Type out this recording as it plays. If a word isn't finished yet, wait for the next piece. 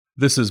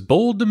This is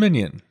Bold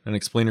Dominion, an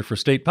explainer for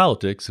state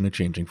politics in a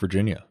changing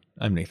Virginia.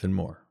 I'm Nathan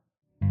Moore.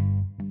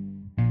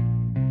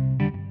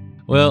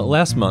 Well,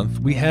 last month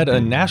we had a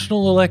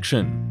national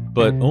election,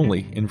 but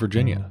only in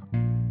Virginia.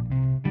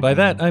 By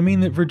that, I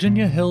mean that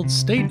Virginia held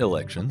state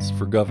elections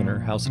for governor,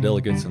 House of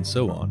Delegates, and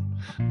so on,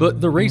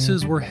 but the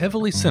races were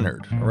heavily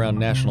centered around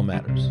national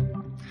matters.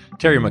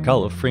 Terry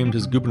McAuliffe framed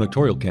his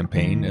gubernatorial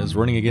campaign as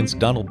running against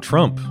Donald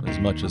Trump as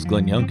much as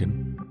Glenn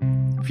Youngkin.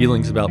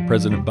 Feelings about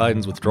President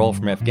Biden's withdrawal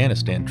from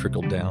Afghanistan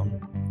trickled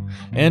down.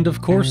 And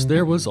of course,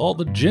 there was all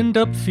the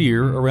ginned-up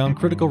fear around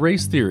critical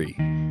race theory.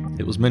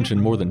 It was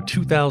mentioned more than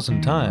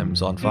 2,000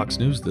 times on Fox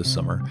News this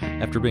summer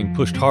after being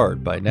pushed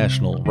hard by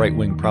national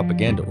right-wing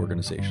propaganda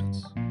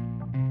organizations.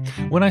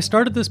 When I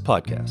started this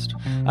podcast,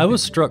 I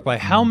was struck by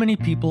how many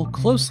people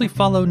closely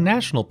follow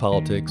national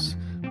politics,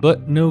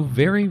 but know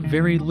very,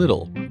 very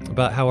little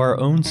about how our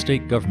own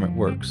state government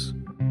works,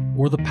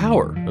 or the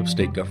power of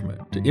state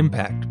government to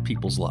impact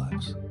people's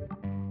lives.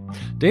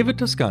 David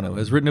Toscano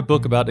has written a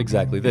book about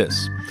exactly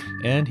this,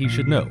 and he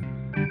should know.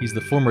 He's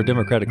the former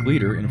Democratic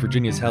leader in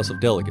Virginia's House of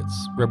Delegates,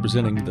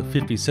 representing the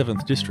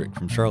 57th District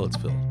from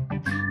Charlottesville.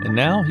 And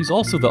now he's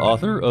also the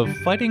author of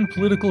Fighting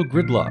Political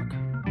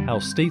Gridlock: How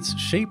States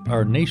Shape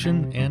Our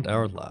Nation and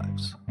Our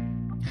Lives.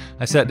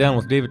 I sat down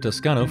with David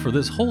Toscano for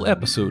this whole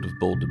episode of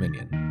Bold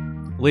Dominion.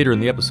 Later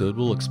in the episode,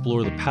 we'll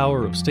explore the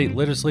power of state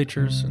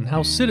legislatures and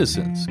how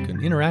citizens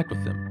can interact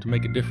with them to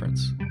make a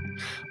difference.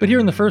 But here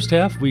in the first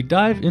half, we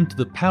dive into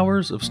the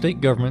powers of state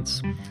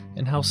governments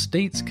and how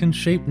states can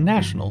shape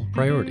national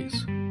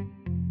priorities.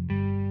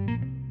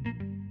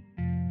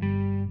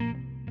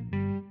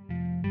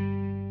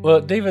 Well,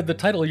 David, the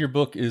title of your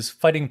book is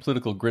Fighting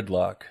Political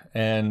Gridlock,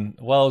 and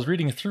while I was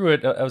reading through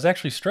it, I was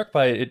actually struck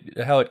by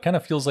it, how it kind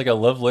of feels like a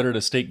love letter to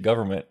state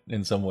government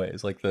in some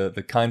ways, like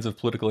the kinds of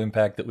political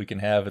impact that we can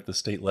have at the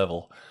state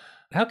level.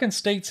 How can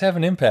states have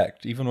an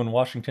impact, even when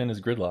Washington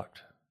is gridlocked?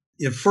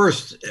 At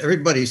first,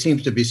 everybody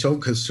seems to be so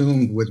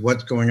consumed with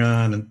what's going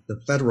on at the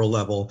federal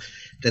level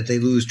that they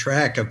lose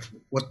track of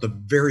what the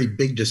very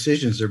big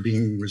decisions are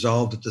being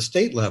resolved at the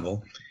state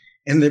level.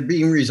 And they're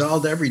being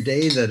resolved every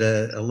day that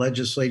a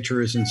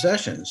legislature is in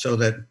session. So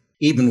that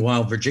even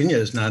while Virginia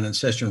is not in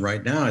session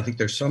right now, I think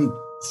there's some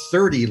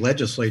 30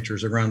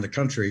 legislatures around the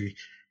country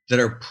that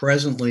are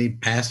presently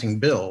passing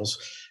bills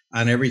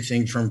on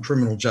everything from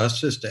criminal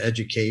justice to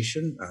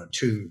education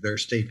to their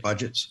state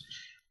budgets.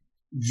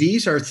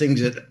 These are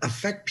things that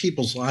affect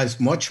people's lives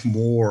much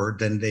more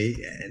than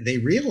they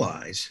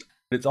realize.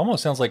 It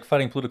almost sounds like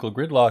fighting political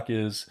gridlock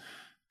is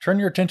turn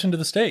your attention to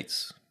the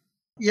states.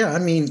 Yeah, I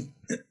mean,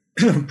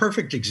 a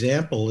perfect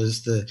example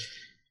is the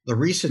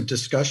recent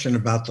discussion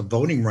about the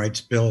voting rights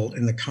bill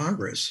in the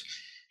Congress.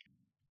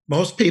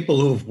 Most people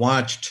who have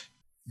watched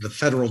the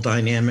federal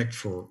dynamic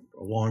for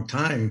a long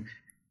time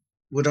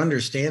would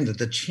understand that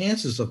the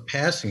chances of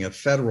passing a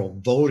federal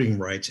voting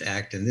rights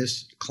act in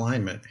this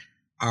climate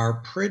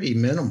are pretty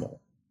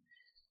minimal.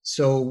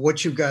 So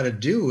what you've got to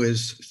do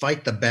is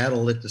fight the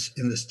battle at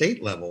the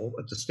state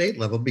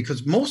level,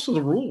 because most of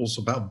the rules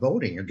about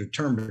voting are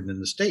determined in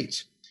the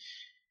states.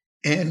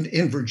 And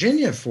in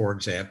Virginia, for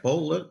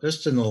example,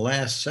 just in the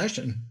last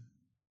session,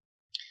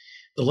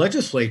 the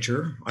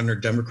legislature under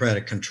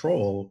Democratic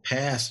control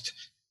passed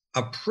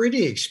a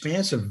pretty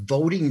expansive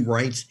Voting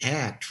Rights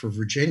Act for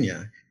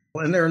Virginia.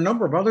 And there are a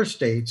number of other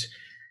states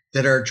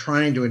that are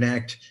trying to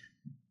enact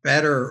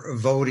better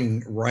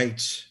voting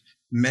rights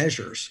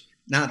measures.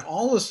 Not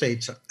all the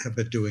states have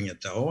been doing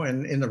it, though.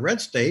 And in the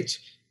red states,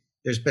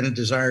 there's been a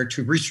desire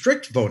to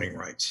restrict voting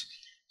rights.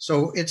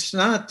 So it's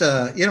not,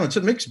 it's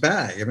a mixed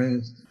bag. I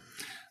mean,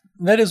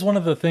 that is one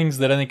of the things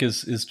that I think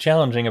is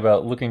challenging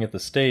about looking at the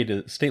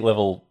state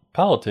level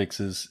politics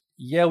is,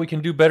 yeah, we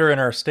can do better in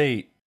our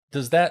state.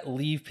 Does that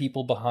leave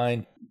people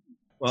behind?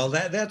 Well,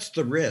 that's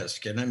the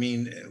risk. And I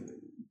mean,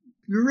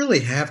 you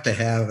really have to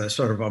have a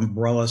sort of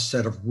umbrella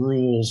set of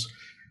rules,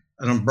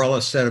 an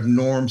umbrella set of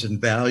norms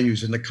and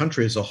values in the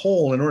country as a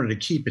whole in order to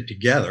keep it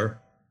together.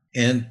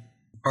 And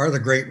part of the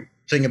great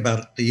thing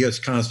about the U.S.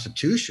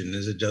 Constitution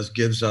is it just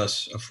gives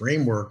us a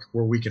framework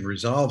where we can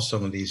resolve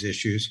some of these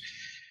issues.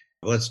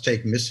 Let's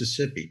take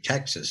Mississippi,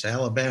 Texas,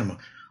 Alabama.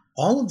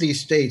 All of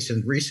these states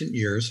in recent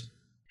years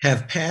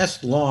have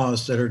passed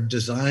laws that are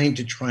designed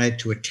to try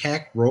to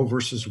attack Roe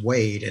versus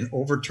Wade and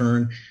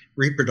overturn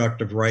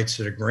reproductive rights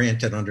that are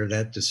granted under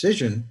that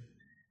decision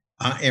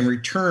and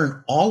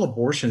return all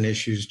abortion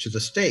issues to the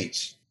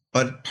states.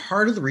 But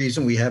part of the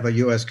reason we have a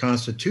U.S.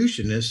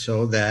 Constitution is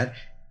so that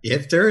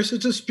if there is a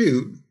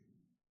dispute,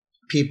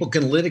 people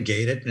can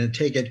litigate it and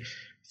take it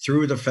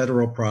through the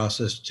federal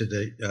process to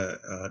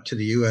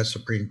the U.S.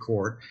 Supreme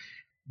Court.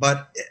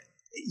 But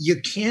you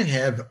can't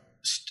have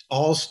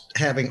all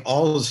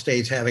the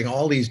states having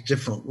all these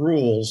different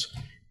rules,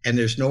 and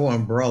there's no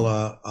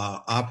umbrella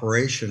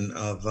operation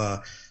of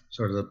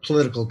sort of the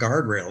political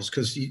guardrails,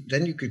 because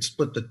then you could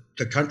split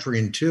the country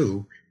in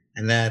two,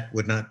 and that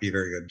would not be a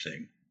very good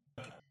thing.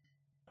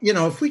 You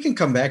know, if we can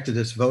come back to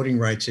this voting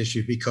rights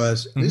issue,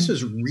 because this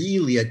is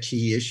really a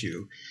key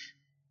issue.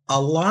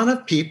 A lot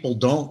of people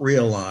don't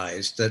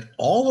realize that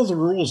all of the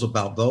rules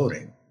about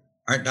voting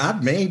are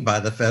not made by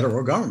the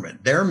federal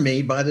government. They're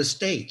made by the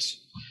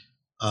states.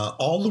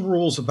 All the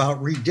rules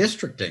about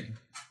redistricting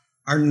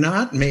are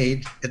not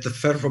made at the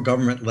federal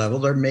government level.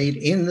 They're made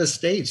in the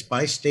states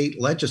by state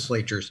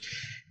legislatures.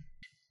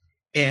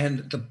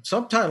 And the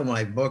subtitle of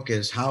my book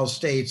is How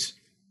States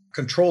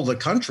Control the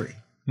Country.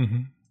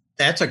 Mm-hmm.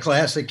 That's a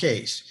classic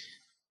case.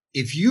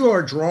 If you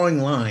are drawing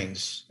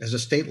lines as a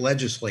state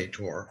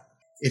legislator,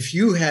 if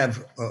you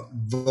have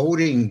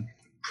voting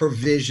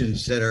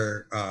provisions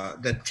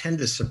that tend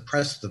to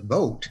suppress the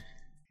vote,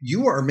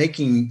 you are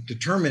making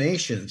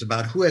determinations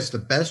about who has the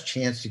best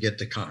chance to get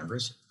to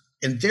Congress,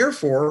 and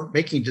therefore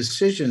making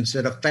decisions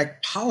that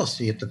affect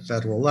policy at the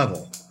federal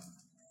level.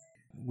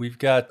 We've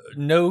got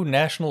no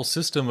national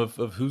system of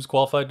who's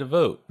qualified to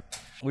vote.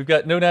 We've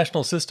got no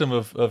national system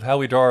of how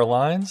we draw our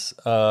lines.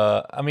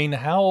 I mean,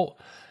 how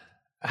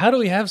do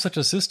we have such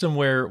a system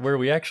where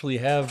we actually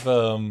have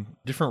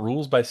different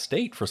rules by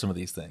state for some of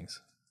these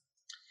things?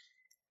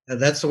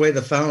 That's the way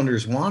the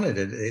founders wanted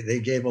it. They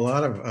gave a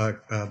lot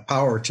of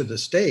power to the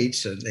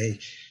states, and they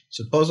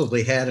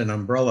supposedly had an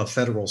umbrella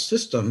federal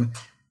system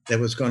that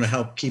was going to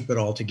help keep it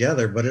all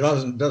together. But it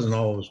doesn't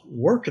always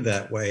work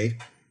that way.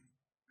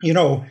 You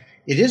know,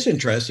 it is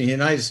interesting. The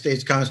United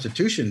States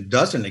Constitution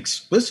doesn't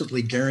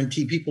explicitly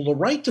guarantee people the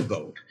right to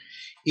vote,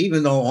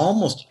 even though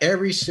almost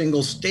every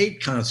single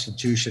state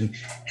constitution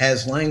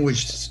has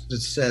language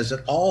that says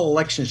that all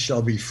elections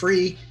shall be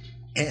free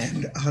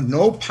and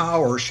no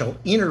power shall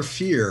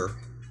interfere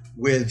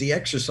with the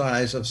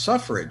exercise of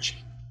suffrage.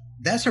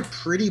 That's a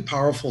pretty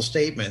powerful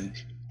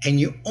statement, and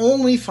you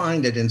only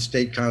find it in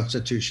state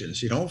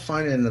constitutions. You don't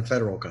find it in the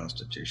federal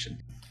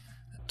constitution.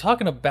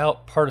 Talking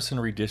about partisan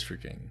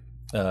redistricting,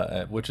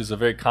 which is a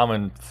very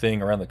common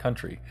thing around the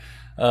country.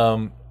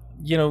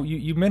 You know,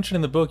 you mentioned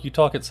in the book, you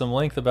talk at some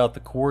length about the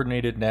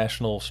coordinated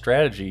national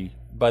strategy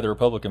by the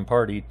Republican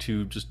Party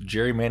to just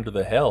gerrymander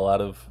the hell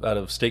out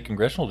of state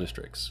congressional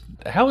districts.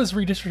 How is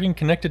redistricting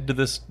connected to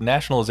this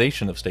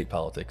nationalization of state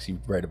politics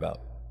you write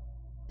about?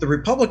 The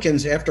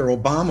Republicans, after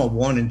Obama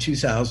won in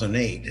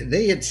 2008,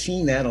 they had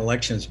seen that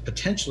election as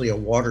potentially a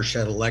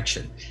watershed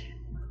election.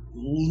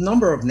 A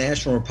number of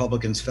national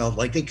Republicans felt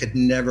like they could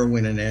never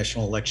win a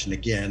national election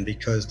again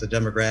because the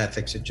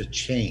demographics had just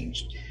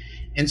changed.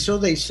 And so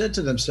they said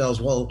to themselves,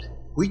 well,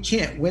 we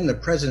can't win the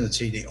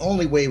presidency. The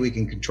only way we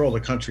can control the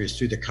country is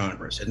through the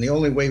Congress. And the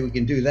only way we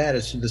can do that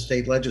is through the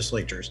state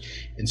legislatures.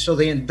 And so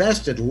they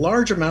invested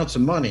large amounts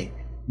of money,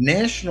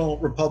 national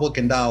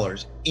Republican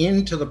dollars,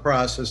 into the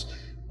process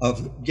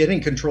of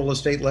getting control of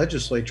state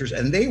legislatures.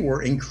 And they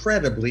were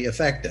incredibly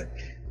effective.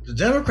 The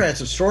Democrats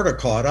have sort of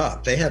caught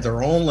up. They had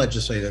their own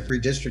legislative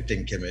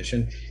redistricting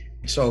commission.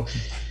 So,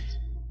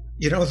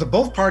 you know,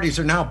 both parties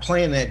are now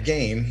playing that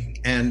game.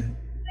 And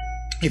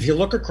if you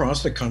look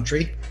across the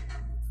country,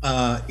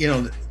 you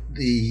know,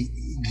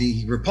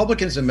 the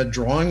Republicans have been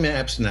drawing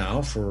maps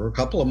now for a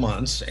couple of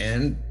months,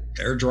 and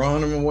they're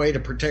drawing them away to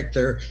protect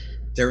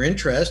their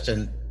interest.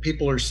 And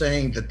people are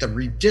saying that the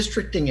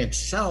redistricting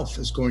itself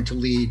is going to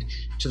lead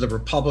to the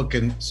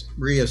Republicans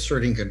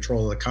reasserting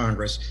control of the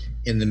Congress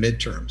in the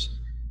midterms.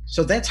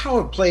 So that's how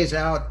it plays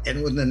out.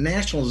 And when the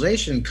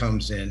nationalization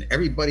comes in,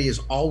 everybody is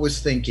always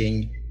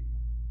thinking,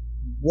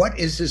 what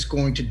is this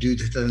going to do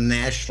to the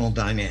national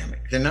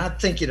dynamic? They're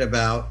not thinking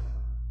about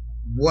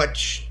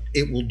what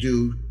it will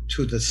do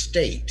to the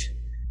state.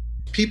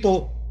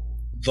 People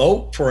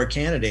vote for a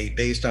candidate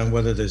based on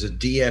whether there's a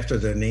D after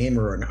their name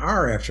or an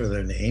R after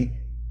their name,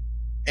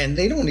 and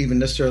they don't even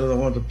necessarily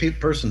know what the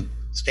person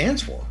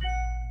stands for.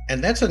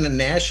 And that's in a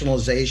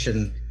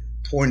nationalization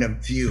point of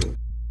view.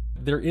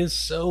 There is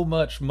so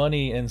much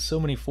money and so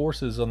many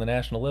forces on the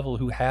national level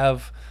who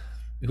have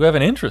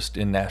an interest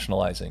in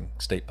nationalizing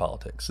state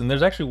politics. And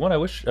there's actually one I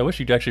wish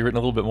you'd actually written a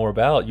little bit more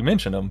about. You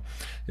mentioned them,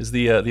 is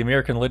the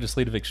American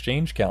Legislative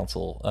Exchange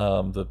Council,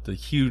 the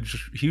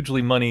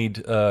hugely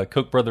moneyed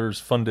Koch brothers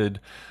funded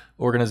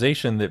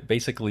organization that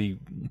basically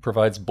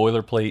provides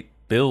boilerplate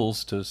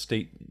bills to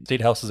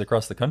state houses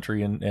across the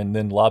country and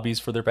then lobbies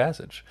for their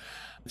passage.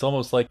 It's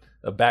almost like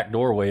a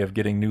backdoor way of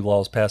getting new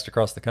laws passed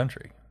across the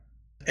country.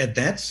 And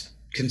that's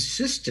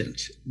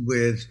consistent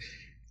with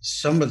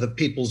some of the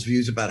people's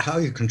views about how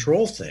you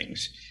control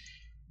things.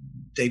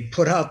 They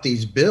put out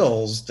these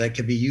bills that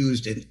can be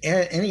used in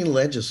any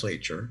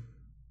legislature,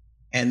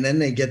 and then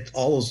they get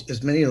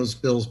as many of those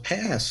bills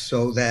passed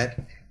so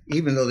that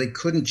even though they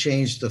couldn't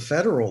change the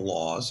federal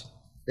laws,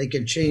 they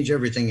can change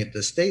everything at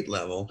the state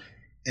level.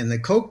 And the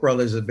Koch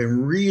brothers have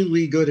been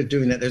really good at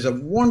doing that. There's a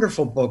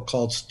wonderful book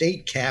called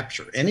State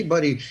Capture.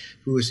 Anybody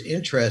who is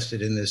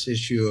interested in this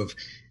issue of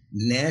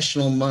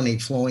national money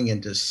flowing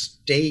into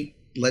state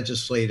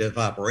legislative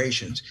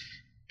operations,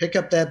 pick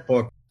up that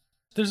book.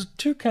 There's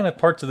two kind of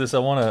parts of this I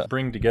want to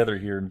bring together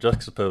here and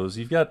juxtapose.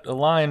 You've got a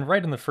line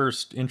right in the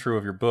first intro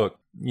of your book,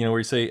 where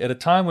you say, at a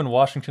time when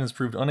Washington has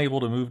proved unable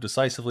to move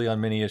decisively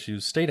on many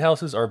issues, state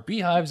houses are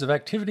beehives of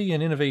activity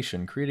and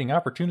innovation, creating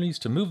opportunities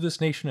to move this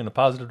nation in a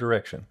positive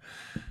direction.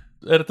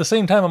 At the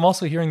same time, I'm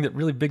also hearing that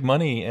really big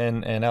money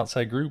and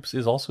outside groups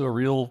is also a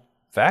real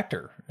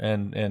factor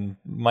and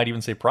might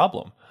even say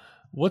problem.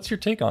 What's your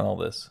take on all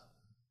this?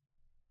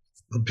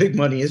 Well, big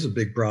money is a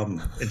big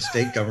problem in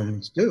state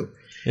governments too,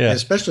 Yeah. and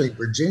especially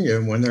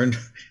Virginia when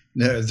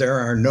there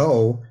are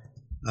no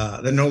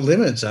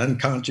limits on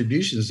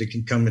contributions that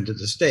can come into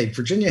the state.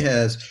 Virginia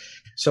has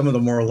some of the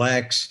more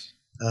lax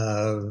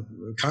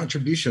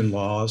contribution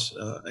laws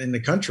in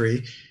the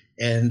country,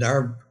 and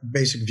our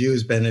basic view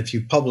has been if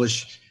you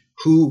publish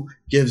who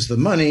gives the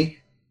money,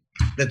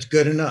 that's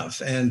good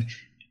enough. And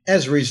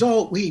as a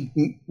result,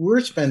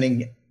 we're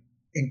spending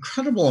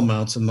incredible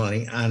amounts of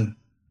money on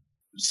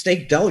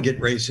state delegate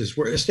races,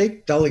 where a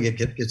state delegate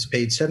gets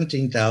paid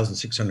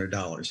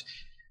 $17,600.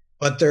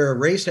 But there are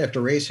race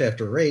after race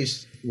after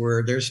race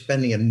where they're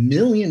spending $1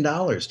 million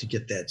to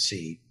get that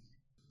seat.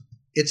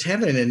 It's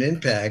having an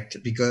impact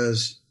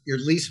because you're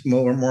at least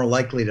more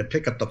likely to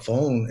pick up the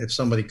phone if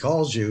somebody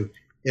calls you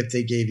if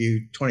they gave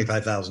you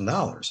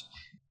 $25,000.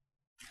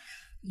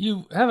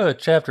 You have a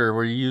chapter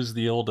where you use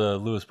the old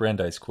Louis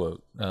Brandeis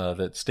quote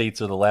that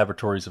states are the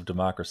laboratories of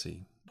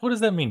democracy. What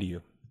does that mean to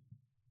you?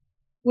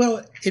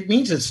 Well, it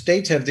means that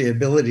states have the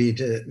ability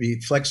to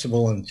be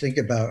flexible and think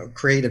about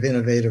creative,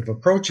 innovative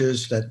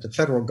approaches that the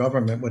federal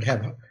government would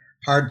have a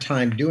hard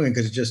time doing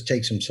because it just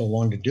takes them so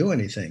long to do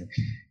anything.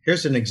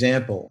 Here's an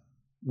example.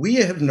 We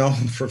have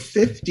known for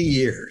 50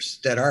 years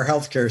that our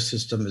healthcare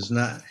system is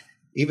not,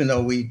 even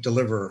though we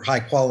deliver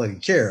high quality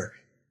care,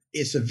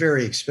 it's a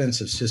very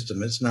expensive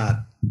system. It's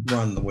not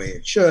run the way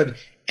it should.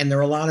 And there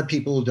are a lot of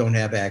people who don't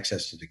have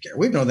access to the care.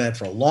 We've known that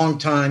for a long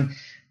time.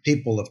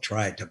 People have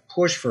tried to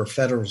push for a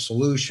federal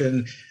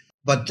solution.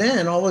 But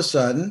then all of a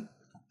sudden,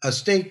 a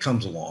state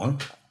comes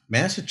along,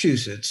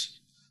 Massachusetts,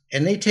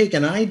 and they take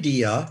an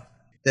idea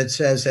that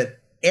says that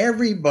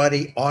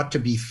everybody ought to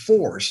be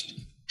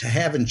forced to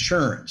have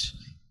insurance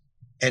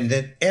and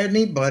that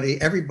everybody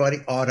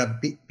ought to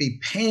be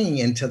paying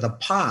into the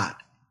pot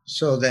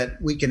so that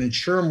we can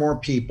insure more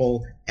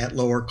people at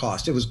lower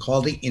cost. It was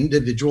called the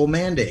individual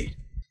mandate.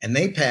 And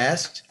they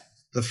passed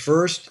the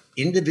first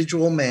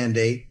individual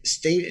mandate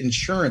state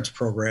insurance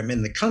program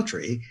in the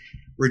country,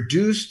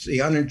 reduced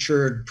the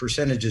uninsured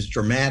percentages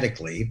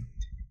dramatically.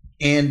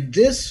 And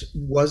this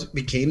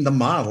became the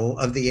model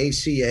of the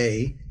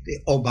ACA, the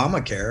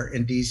Obamacare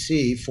in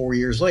DC 4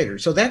 years later.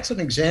 So that's an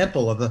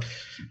example of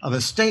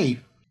a state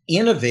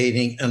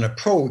innovating an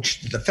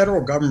approach that the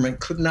federal government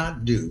could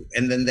not do.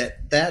 And then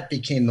that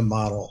became the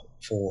model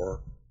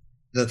for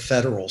the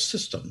federal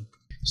system.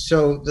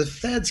 So the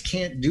feds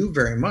can't do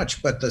very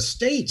much, but the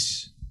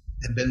states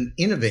have been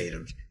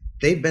innovative.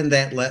 They've been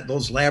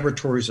those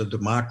laboratories of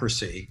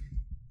democracy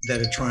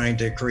that are trying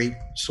to create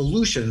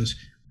solutions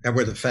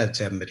where the feds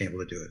haven't been able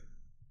to do it.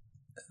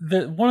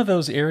 One of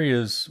those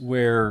areas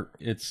where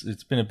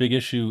it's been a big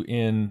issue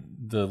in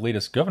the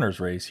latest governor's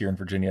race here in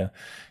Virginia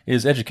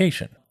is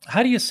education.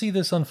 How do you see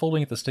this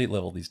unfolding at the state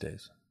level these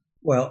days?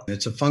 Well,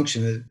 it's a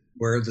function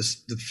where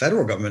the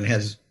federal government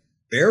has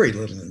very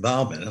little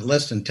involvement, and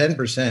less than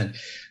 10%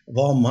 of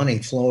all money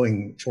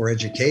flowing for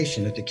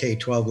education at the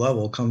K-12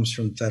 level comes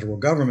from the federal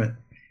government.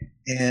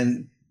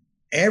 And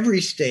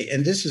every state,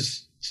 and this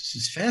is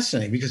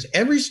fascinating because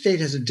every state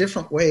has a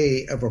different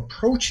way of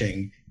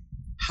approaching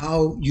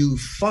how you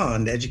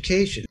fund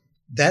education.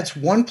 That's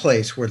one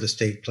place where the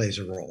state plays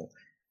a role.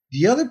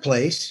 The other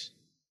place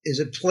is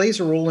it plays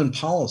a role in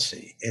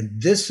policy.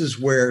 And this is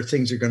where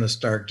things are going to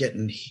start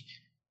getting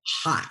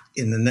hot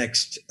in the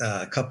next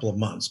couple of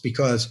months,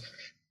 because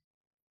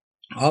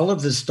all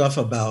of this stuff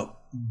about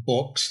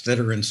books that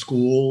are in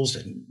schools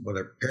and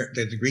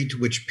the degree to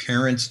which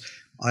parents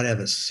ought to have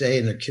a say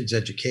in their kids'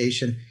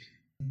 education,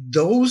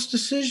 those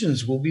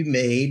decisions will be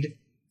made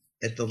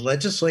at the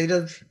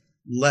legislative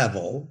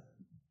level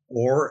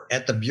or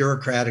at the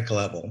bureaucratic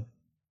level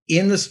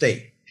in the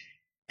state.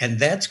 And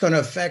that's going to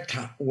affect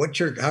how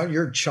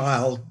your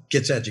child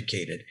gets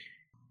educated.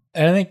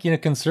 And I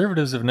think,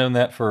 conservatives have known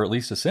that for at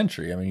least a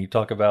century. I mean, you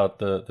talk about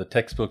the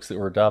textbooks that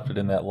were adopted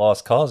in that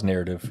lost cause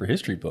narrative for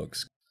history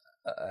books.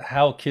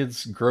 How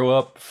kids grow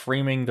up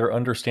framing their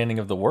understanding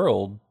of the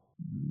world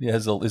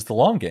is the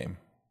long game.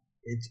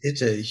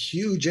 It's a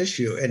huge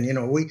issue. And,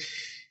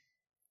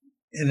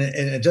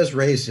 it does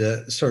raise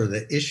sort of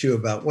the issue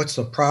about what's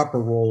the proper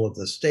role of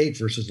the state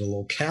versus the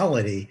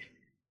locality.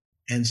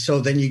 And so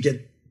then you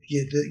get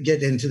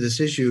into this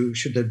issue,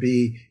 should there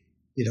be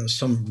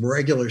some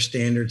regular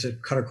standards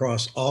that cut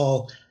across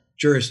all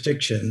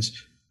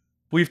jurisdictions?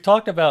 We've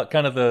talked about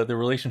kind of the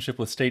relationship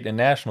with state and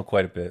national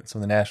quite a bit,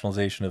 some of the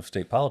nationalization of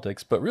state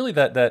politics, but really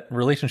that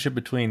relationship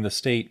between the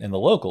state and the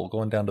local,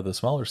 going down to the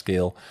smaller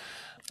scale.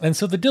 And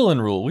so the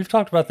Dillon Rule, we've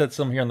talked about that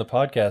some here on the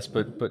podcast,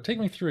 but take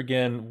me through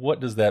again, what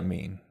does that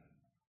mean?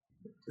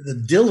 The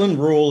Dillon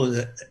Rule,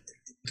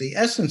 the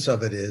essence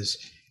of it is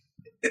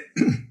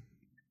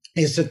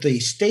that the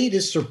state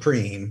is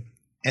supreme.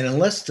 And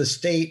unless the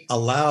state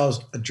allows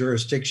a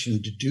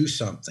jurisdiction to do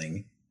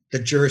something, the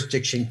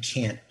jurisdiction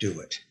can't do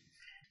it.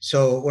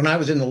 So when I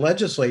was in the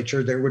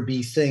legislature, there would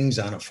be things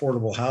on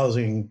affordable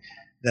housing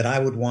that I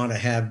would want to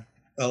have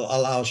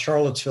allows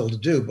Charlottesville to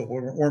do, but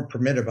weren't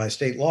permitted by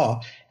state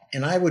law.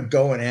 And I would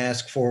go and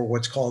ask for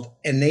what's called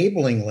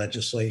enabling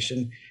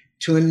legislation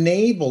to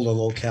enable the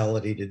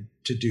locality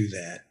to do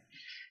that.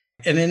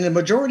 And in the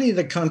majority of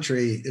the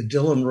country, the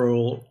Dillon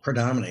rule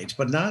predominates,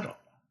 but not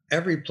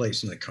every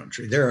place in the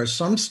country. There are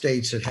some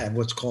states that have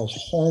what's called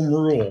home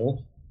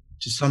rule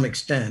to some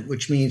extent,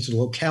 which means the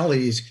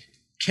localities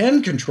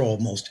can control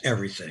most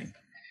everything.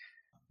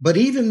 But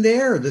even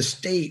there, the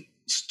state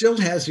still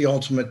has the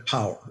ultimate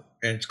power,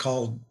 and it's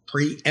called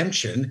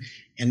preemption,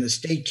 and the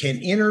state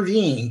can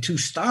intervene to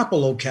stop a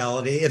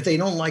locality if they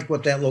don't like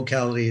what that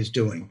locality is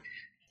doing.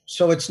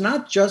 So it's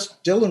not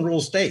just Dillon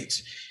rule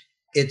states.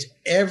 It's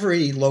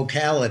every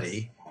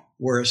locality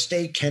where a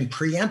state can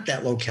preempt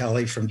that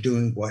locality from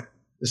doing what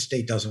the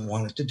state doesn't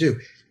want it to do.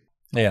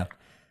 Yeah.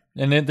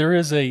 And then there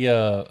is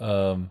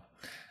I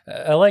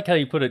like how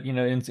you put it,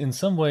 in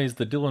some ways,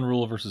 the Dillon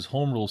rule versus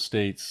home rule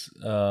states,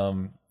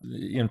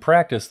 in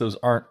practice, those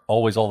aren't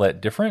always all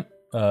that different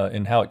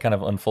in how it kind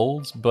of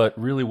unfolds. But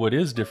really what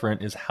is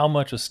different is how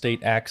much a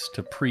state acts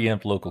to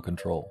preempt local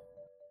control.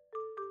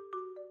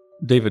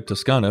 David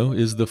Toscano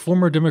is the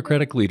former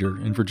Democratic leader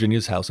in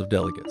Virginia's House of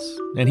Delegates,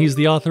 and he's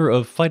the author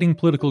of Fighting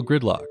Political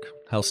Gridlock: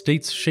 How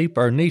States Shape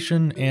Our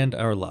Nation and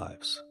Our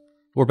Lives.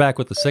 We're back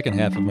with the second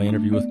half of my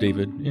interview with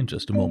David in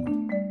just a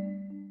moment.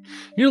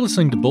 You're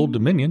listening to Bold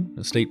Dominion,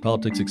 a state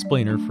politics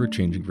explainer for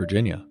Changing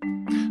Virginia.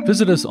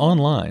 Visit us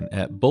online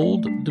at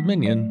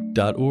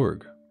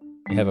bolddominion.org.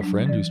 You have a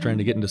friend who's trying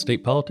to get into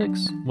state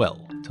politics?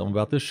 Well, tell them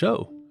about this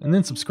show, and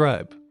then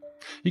subscribe.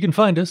 You can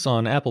find us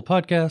on Apple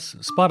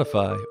Podcasts,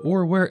 Spotify,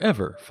 or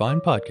wherever fine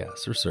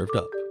podcasts are served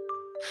up.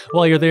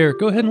 While you're there,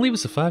 go ahead and leave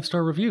us a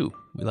 5-star review.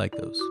 We like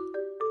those.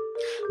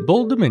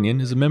 Bold Dominion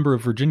is a member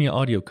of Virginia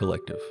Audio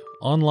Collective,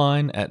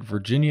 online at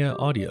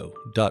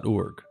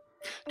virginiaaudio.org.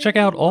 Check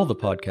out all the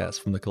podcasts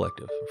from the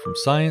collective, from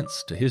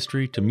science to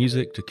history to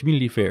music to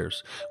community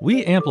affairs.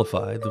 We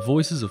amplify the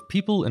voices of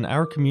people in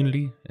our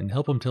community and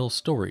help them tell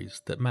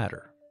stories that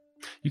matter.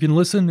 You can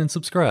listen and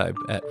subscribe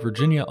at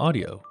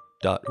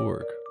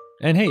virginiaaudio.org.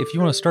 And hey, if you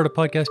want to start a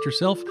podcast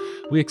yourself,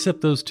 we accept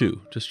those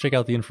too. Just check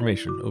out the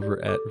information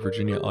over at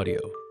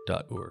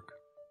virginiaaudio.org.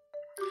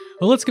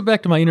 Well, let's get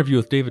back to my interview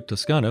with David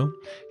Toscano.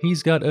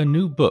 He's got a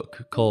new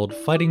book called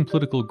Fighting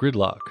Political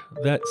Gridlock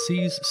that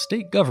sees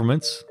state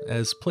governments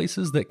as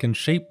places that can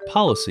shape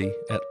policy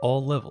at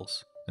all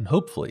levels and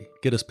hopefully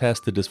get us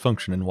past the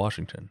dysfunction in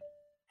Washington.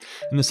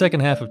 In the second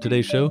half of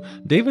today's show,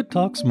 David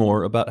talks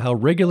more about how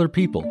regular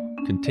people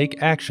can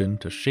take action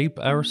to shape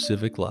our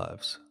civic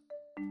lives.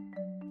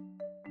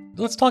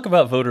 Let's talk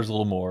about voters a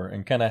little more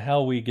and kind of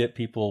how we get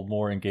people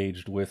more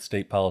engaged with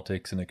state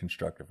politics in a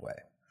constructive way.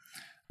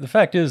 The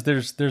fact is,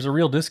 there's a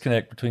real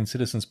disconnect between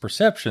citizens'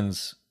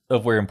 perceptions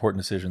of where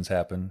important decisions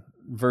happen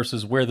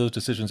versus where those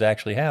decisions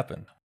actually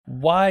happen.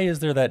 Why is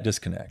there that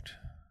disconnect?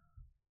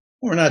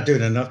 We're not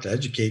doing enough to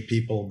educate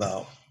people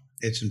about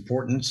its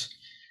importance.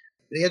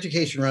 The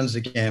education runs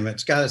the gamut.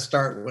 It's got to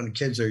start when the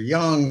kids are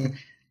young,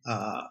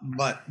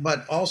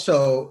 but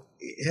also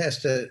it has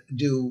to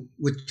do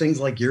with things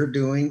like you're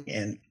doing,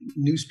 and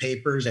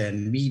newspapers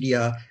and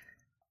media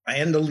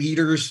and the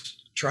leaders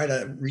try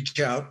to reach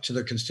out to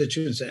their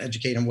constituents and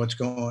educate them what's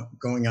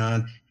going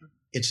on.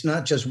 It's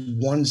not just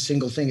one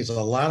single thing. It's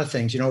a lot of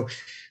things.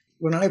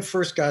 When I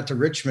first got to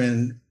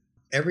Richmond,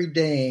 every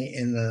day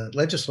in the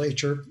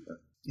legislature,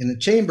 in the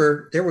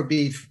chamber, there would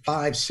be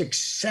 5, 6,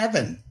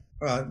 7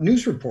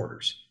 news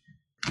reporters.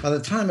 By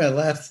the time I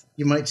left,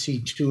 you might see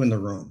 2 in the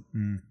room.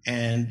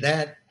 And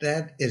that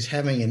is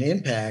having an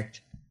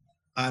impact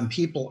on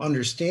people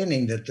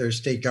understanding that their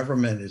state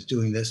government is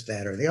doing this,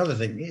 that, or the other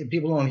thing.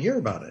 People don't hear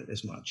about it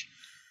as much.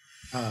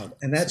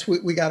 And that's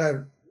what we got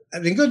to,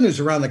 the good news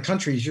around the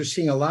country is you're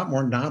seeing a lot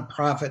more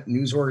nonprofit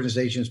news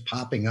organizations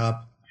popping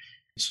up.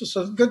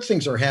 So good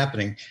things are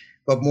happening,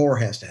 but more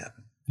has to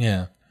happen.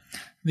 Yeah.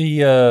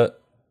 The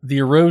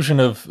erosion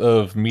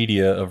of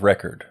media of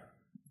record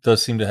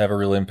does seem to have a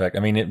real impact. I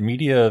mean,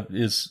 media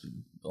is,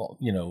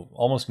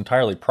 almost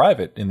entirely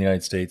private in the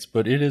United States,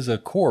 but it is a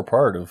core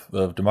part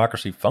of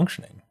democracy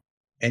functioning.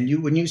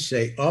 And when you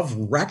say of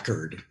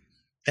record,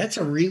 that's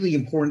a really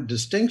important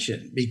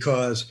distinction,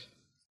 because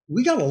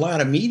we got a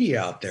lot of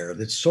media out there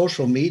that's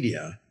social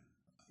media.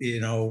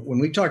 When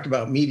we talked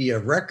about media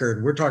of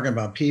record, we're talking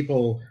about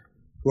people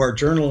who are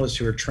journalists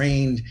who are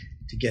trained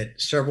to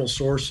get several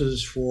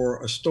sources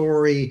for a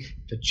story,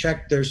 to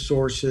check their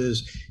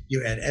sources.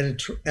 You had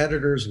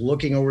editors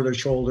looking over their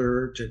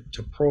shoulder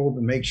to probe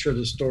and make sure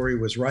the story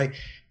was right.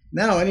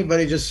 Now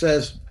anybody just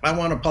says, I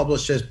want to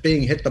publish this,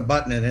 bing, hit the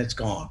button, and it's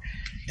gone.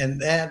 And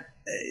that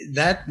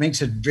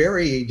makes it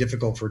very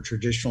difficult for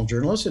traditional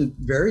journalists and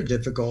very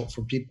difficult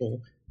for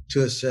people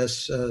to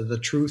assess the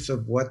truth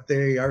of what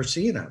they are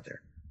seeing out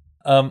there.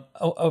 I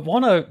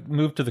want to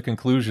move to the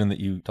conclusion that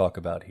you talk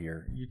about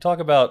here. You talk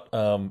about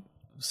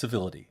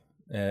civility,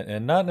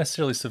 and not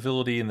necessarily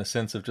civility in the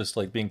sense of just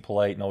like being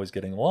polite and always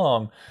getting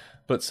along,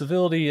 but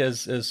civility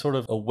as sort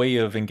of a way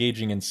of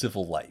engaging in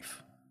civil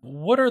life.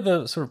 What are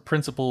the sort of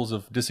principles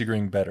of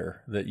disagreeing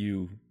better that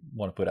you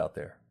want to put out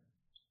there?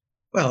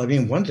 Well, I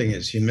mean, one thing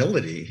is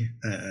humility,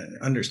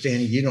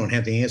 understanding you don't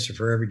have the answer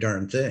for every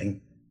darn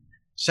thing.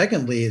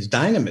 Secondly, is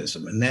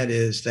dynamism, and that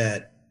is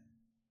that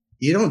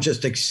you don't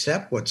just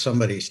accept what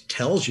somebody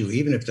tells you,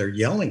 even if they're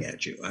yelling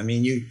at you. I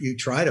mean, you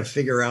try to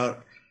figure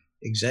out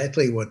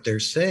exactly what they're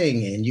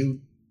saying, and you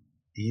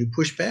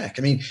push back.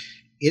 I mean,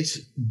 it's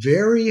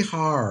very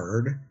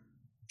hard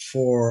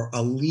for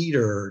a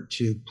leader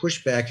to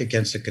push back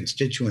against a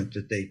constituent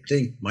that they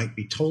think might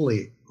be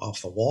totally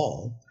off the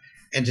wall,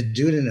 and to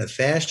do it in a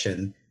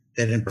fashion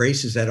that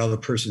embraces that other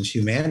person's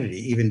humanity,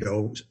 even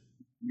though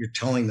you're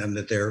telling them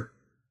that they're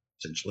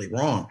essentially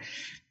wrong.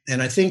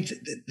 And I think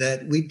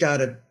that we've got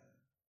to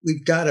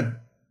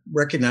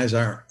recognize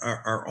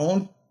our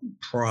own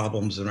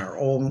problems and our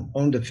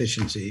own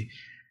deficiency,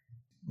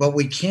 but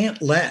we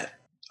can't let,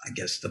 I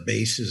guess, the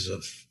bases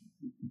of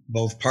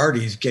both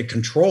parties get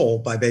control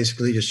by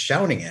basically just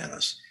shouting at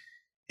us.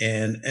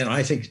 And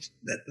I think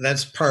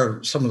that's part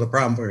of some of the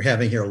problem we're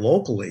having here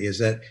locally, is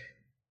that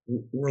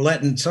we're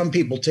letting some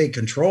people take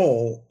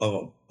control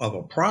of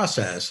a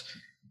process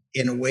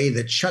in a way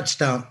that shuts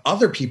down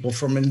other people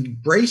from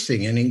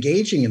embracing and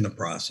engaging in the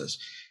process.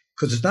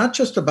 Because it's not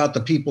just about the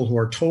people who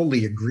are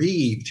totally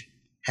aggrieved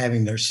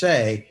having their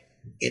say,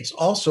 it's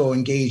also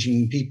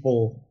engaging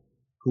people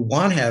who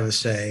want to have a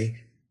say,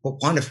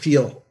 but want to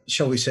feel,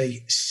 shall we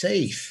say,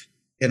 safe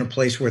in a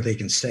place where they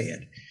can say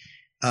it.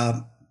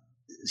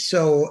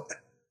 So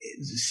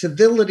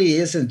civility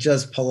isn't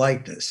just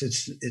politeness.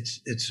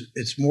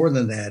 It's more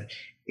than that.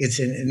 It's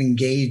an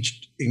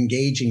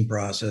engaging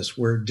process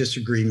where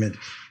disagreement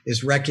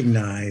is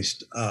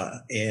recognized,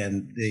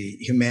 and the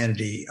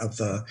humanity of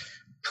the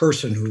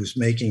person who's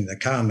making the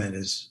comment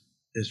is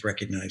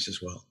recognized as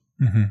well.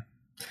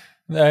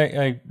 Mm-hmm.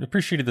 I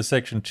appreciated the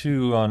section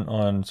too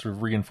on sort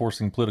of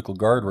reinforcing political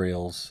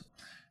guardrails,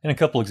 and a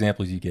couple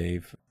examples you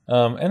gave.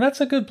 And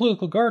that's a good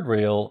political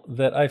guardrail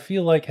that I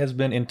feel like has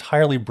been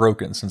entirely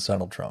broken since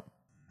Donald Trump.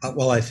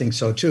 Well, I think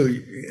so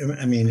too.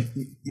 I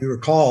mean, you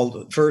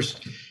recall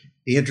first,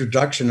 the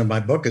introduction of my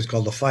book is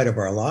called The Fight of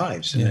Our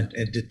Lives. And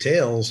it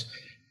details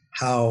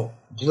how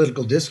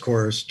political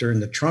discourse during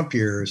the Trump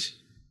years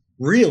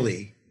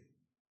really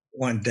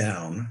went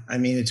down. I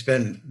mean, it's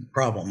been a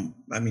problem.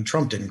 I mean,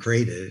 Trump didn't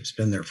create it. It's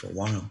been there for a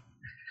while.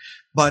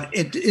 But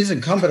it is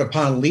incumbent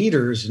upon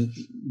leaders in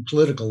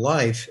political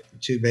life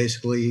to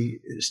basically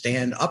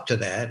stand up to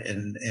that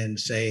and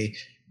say,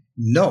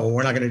 no,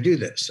 we're not going to do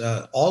this.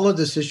 All of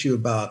this issue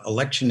about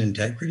election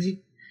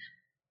integrity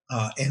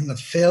and the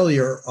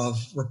failure of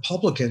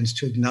Republicans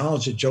to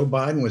acknowledge that Joe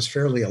Biden was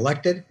fairly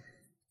elected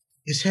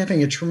is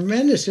having a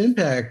tremendous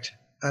impact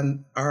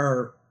on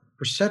our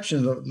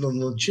perception of the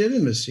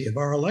legitimacy of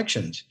our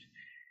elections.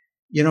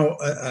 You know,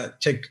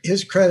 to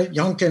his credit,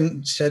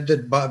 Youngkin said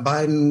that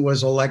Biden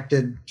was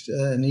elected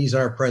and he's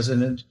our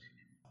president,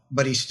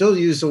 but he still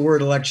used the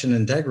word election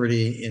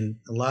integrity in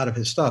a lot of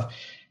his stuff.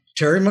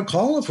 Terry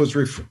McAuliffe was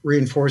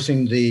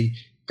reinforcing the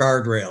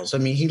guardrails. I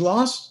mean, he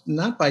lost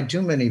not by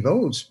too many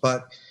votes,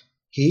 but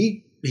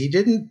he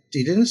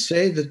didn't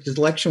say that the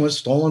election was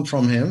stolen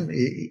from him.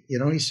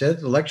 He said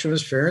the election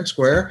was fair and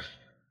square,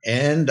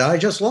 and I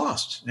just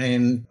lost.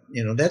 And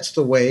that's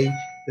the way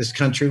this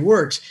country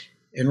works.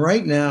 And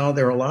right now,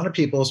 there are a lot of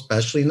people,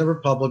 especially in the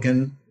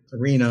Republican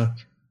arena,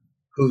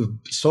 who've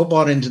so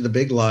bought into the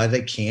big lie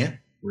they can't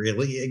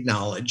really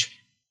acknowledge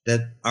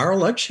that our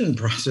election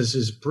process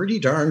is pretty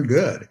darn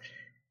good.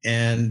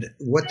 And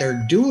what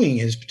they're doing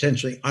is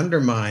potentially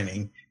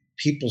undermining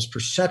people's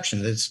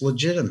perception that it's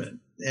legitimate.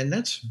 And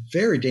that's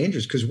very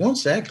dangerous, because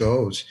once that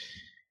goes,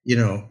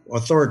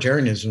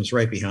 authoritarianism is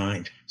right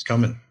behind. It's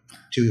coming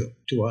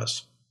to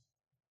us.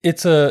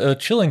 It's a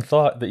chilling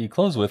thought that you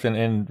close with,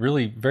 and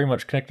really very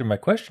much connected to my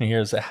question here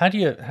is that how do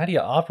you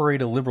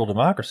operate a liberal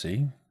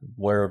democracy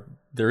where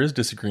there is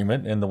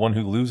disagreement and the one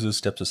who loses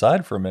steps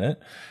aside for a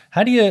minute?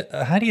 How do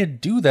you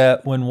do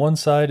that when one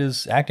side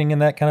is acting in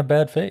that kind of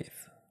bad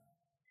faith?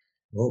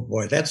 Oh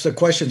boy, that's the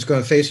question that's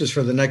going to face us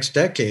for the next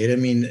decade. I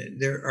mean,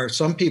 there are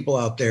some people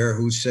out there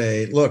who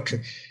say, look,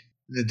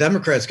 the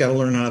Democrats got to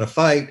learn how to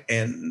fight,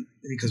 and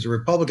because the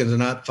Republicans are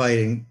not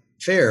fighting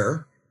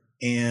fair,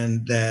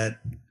 and that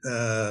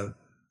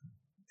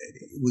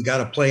we got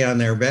to play on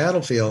their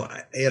battlefield.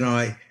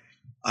 I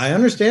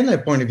understand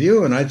that point of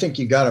view, and I think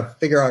you got to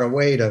figure out a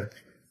way to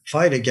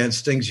fight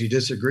against things you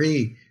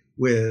disagree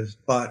with.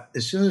 But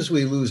as soon as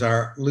we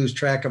lose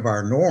track of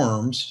our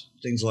norms,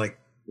 things like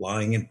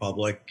lying in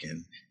public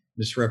and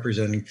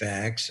misrepresenting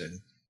facts, and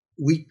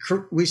we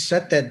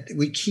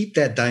keep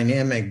that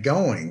dynamic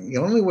going. The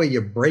only way you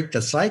break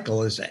the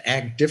cycle is to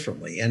act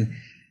differently. And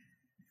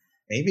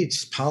maybe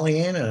it's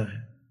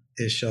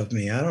Pollyanna-ish of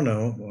me, I don't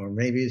know, or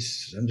maybe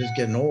I'm just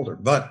getting older,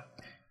 but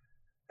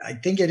I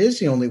think it is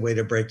the only way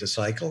to break the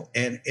cycle.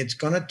 And it's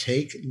going to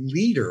take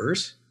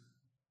leaders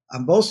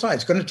on both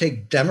sides. It's going to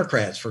take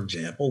Democrats, for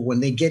example, when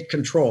they get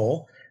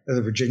control of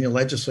the Virginia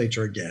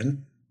legislature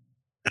again,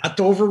 not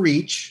to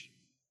overreach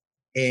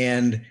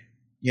and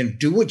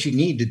do what you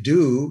need to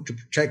do to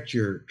protect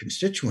your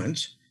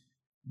constituents,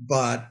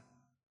 but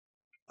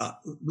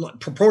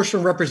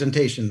proportional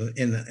representation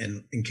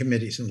in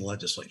committees in the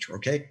legislature.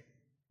 Okay,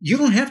 you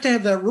don't have to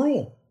have that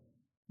rule.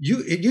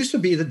 It used to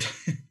be that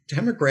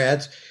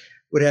Democrats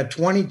would have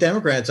 20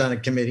 Democrats on a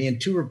committee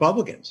and 2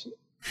 Republicans,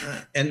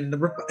 and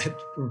the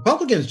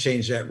Republicans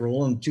changed that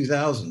rule in the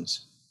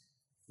 2000s.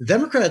 The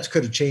Democrats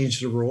could have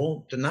changed the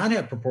rule to not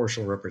have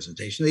proportional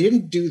representation. They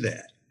didn't do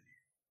that.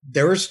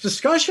 There was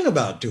discussion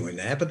about doing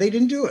that, but they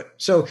didn't do it.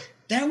 So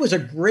that was a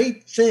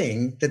great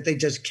thing that they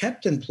just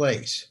kept in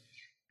place.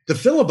 The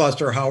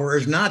filibuster, however,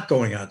 is not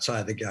going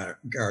outside the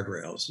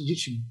guardrails.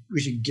 We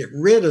should get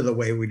rid of the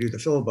way we do the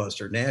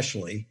filibuster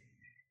nationally.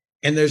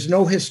 And there's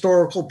no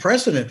historical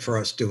precedent for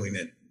us doing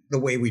it the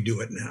way we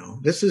do it now.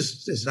 This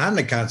is not in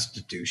the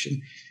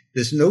Constitution.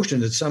 This notion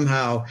that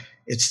somehow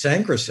it's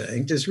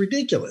sacrosanct is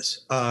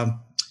ridiculous. And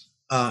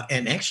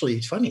actually,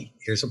 it's funny.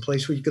 Here's a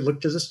place where you could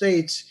look to the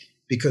states,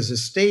 because the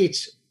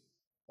states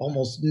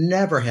almost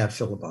never have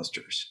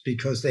filibusters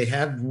because they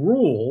have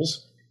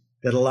rules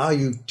that allow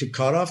you to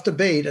cut off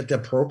debate at the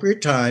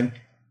appropriate time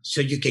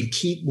so you can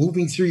keep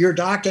moving through your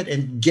docket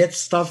and get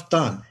stuff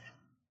done.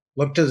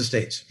 Look to the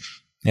states.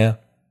 Yeah.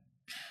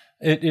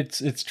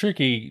 It's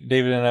tricky,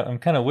 David, and I'm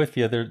kind of with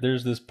you.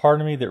 There's this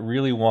part of me that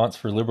really wants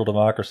for liberal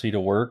democracy to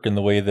work in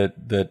the way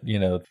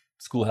that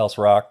Schoolhouse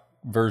Rock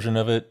version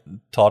of it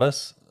taught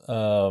us.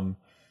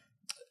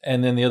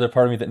 And then the other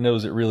part of me that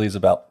knows it really is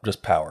about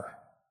just power.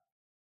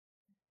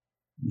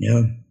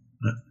 Yeah,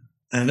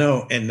 I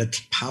know. And the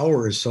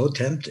power is so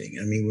tempting.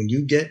 I mean, when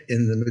you get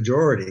in the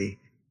majority,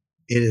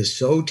 it is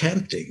so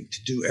tempting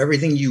to do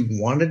everything you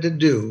wanted to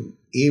do,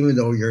 even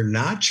though you're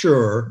not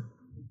sure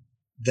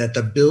that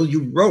the bill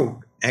you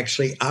wrote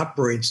actually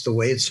operates the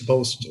way it's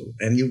supposed to.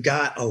 And you've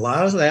got a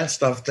lot of that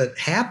stuff that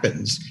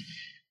happens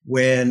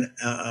when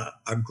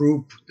a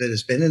group that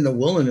has been in the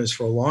wilderness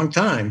for a long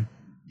time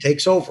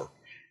takes over.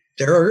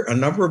 There are a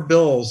number of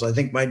bills. I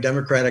think my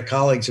Democratic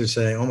colleagues are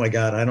saying, "Oh my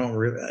God,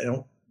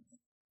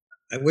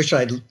 I wish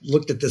I'd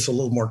looked at this a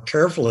little more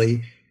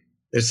carefully.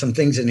 There's some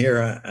things in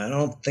here I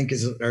don't think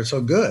are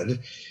so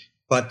good,"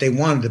 but they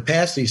wanted to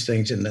pass these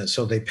things, and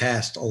so they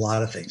passed a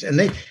lot of things,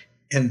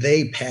 and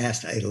they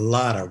passed a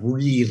lot of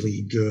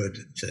really good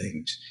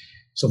things.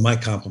 So my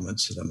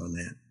compliments to them on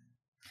that.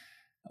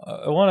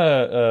 I want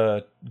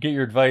to get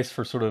your advice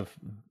for sort of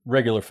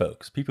regular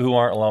folks, people who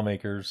aren't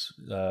lawmakers.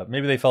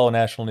 Maybe they follow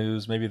national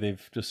news. Maybe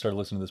they've just started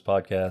listening to this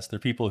podcast. They're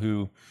people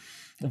who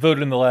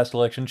voted in the last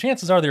election.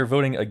 Chances are they're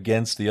voting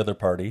against the other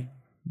party,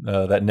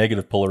 that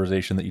negative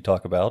polarization that you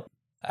talk about.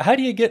 How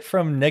do you get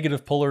from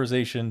negative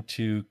polarization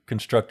to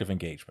constructive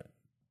engagement?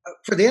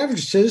 For the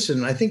average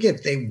citizen, I think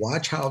if they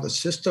watch how the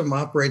system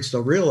operates,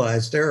 they'll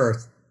realize there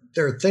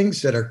are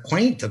things that are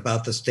quaint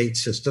about the state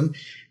system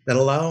that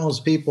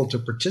allows people to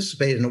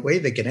participate in a way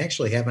that can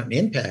actually have an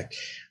impact.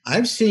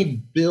 I've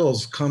seen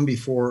bills come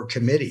before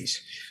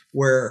committees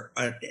where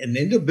an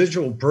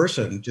individual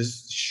person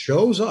just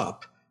shows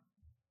up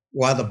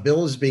while the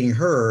bill is being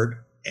heard,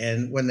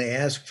 and when they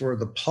ask for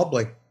the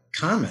public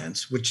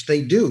comments, which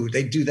they do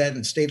that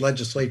in state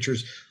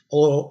legislatures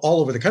all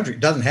over the country. It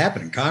doesn't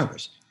happen in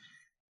Congress.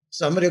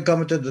 Somebody will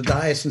come into the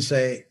dais and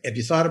say, "Have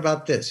you thought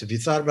about this? Have you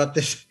thought about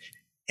this?"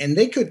 And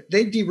they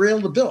derail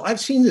the bill. I've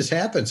seen this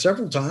happen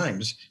several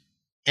times.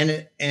 And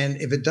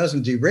if it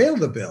doesn't derail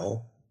the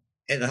bill,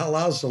 it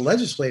allows the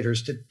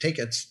legislators to take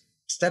a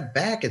step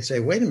back and say,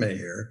 "Wait a minute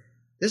here.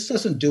 This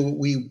doesn't do what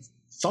we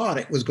thought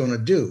it was going to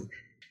do."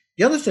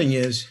 The other thing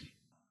is,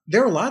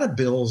 there are a lot of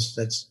bills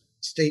that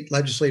state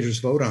legislators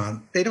vote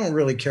on. They don't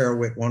really care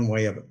one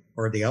way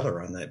or the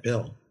other on that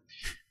bill.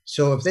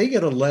 So if they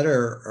get a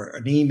letter or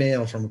an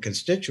email from a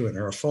constituent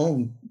or a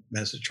phone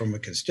message from a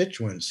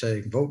constituent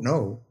saying vote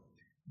no,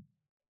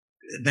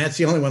 and that's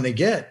the only one they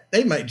get,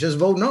 they might just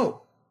vote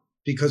no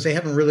because they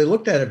haven't really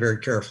looked at it very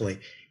carefully.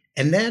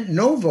 And that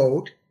no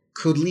vote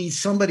could lead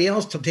somebody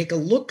else to take a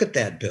look at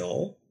that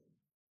bill,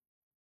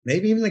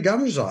 maybe even the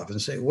governor's office,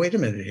 and say, "Wait a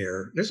minute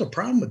here, there's a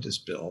problem with this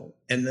bill."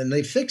 And then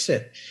they fix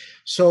it.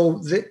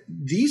 So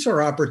these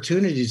are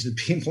opportunities that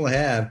people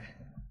have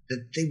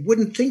that they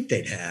wouldn't think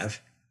they'd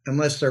have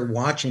unless they're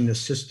watching the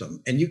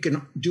system. And you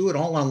can do it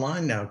all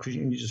online now because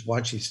you can just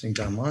watch these things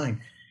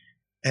online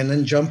and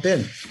then jump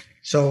in.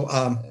 So,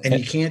 and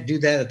you can't do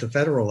that at the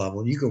federal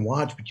level. You can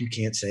watch, but you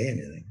can't say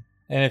anything.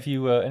 And if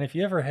you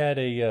ever had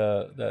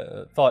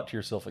a thought to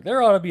yourself, like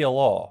there ought to be a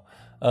law,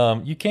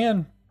 you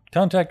can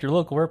contact your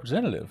local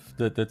representative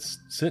that's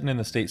sitting in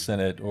the state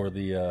Senate or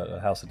the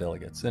House of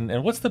Delegates.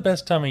 And what's the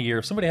best time of year?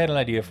 If somebody had an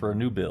idea for a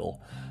new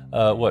bill,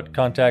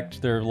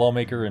 contact their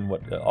lawmaker in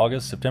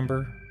August,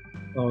 September?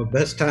 Oh,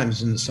 best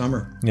times in the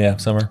summer. Yeah,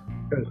 summer.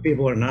 Because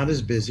people are not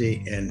as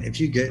busy, and if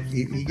you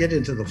get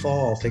into the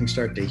fall, things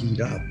start to heat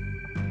up.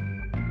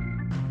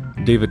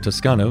 David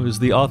Toscano is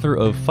the author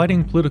of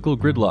Fighting Political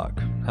Gridlock: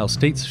 How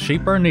States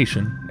Shape Our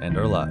Nation and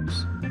Our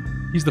Lives.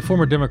 He's the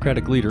former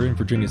Democratic leader in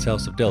Virginia's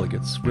House of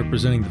Delegates,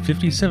 representing the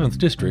 57th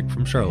District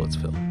from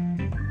Charlottesville.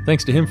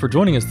 Thanks to him for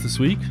joining us this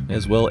week,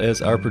 as well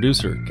as our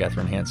producer,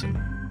 Katherine Hansen.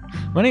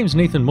 My name's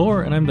Nathan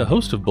Moore, and I'm the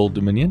host of Bold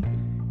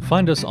Dominion.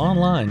 Find us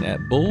online at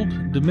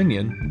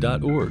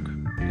bolddominion.org.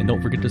 And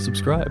don't forget to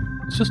subscribe.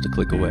 It's just a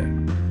click away.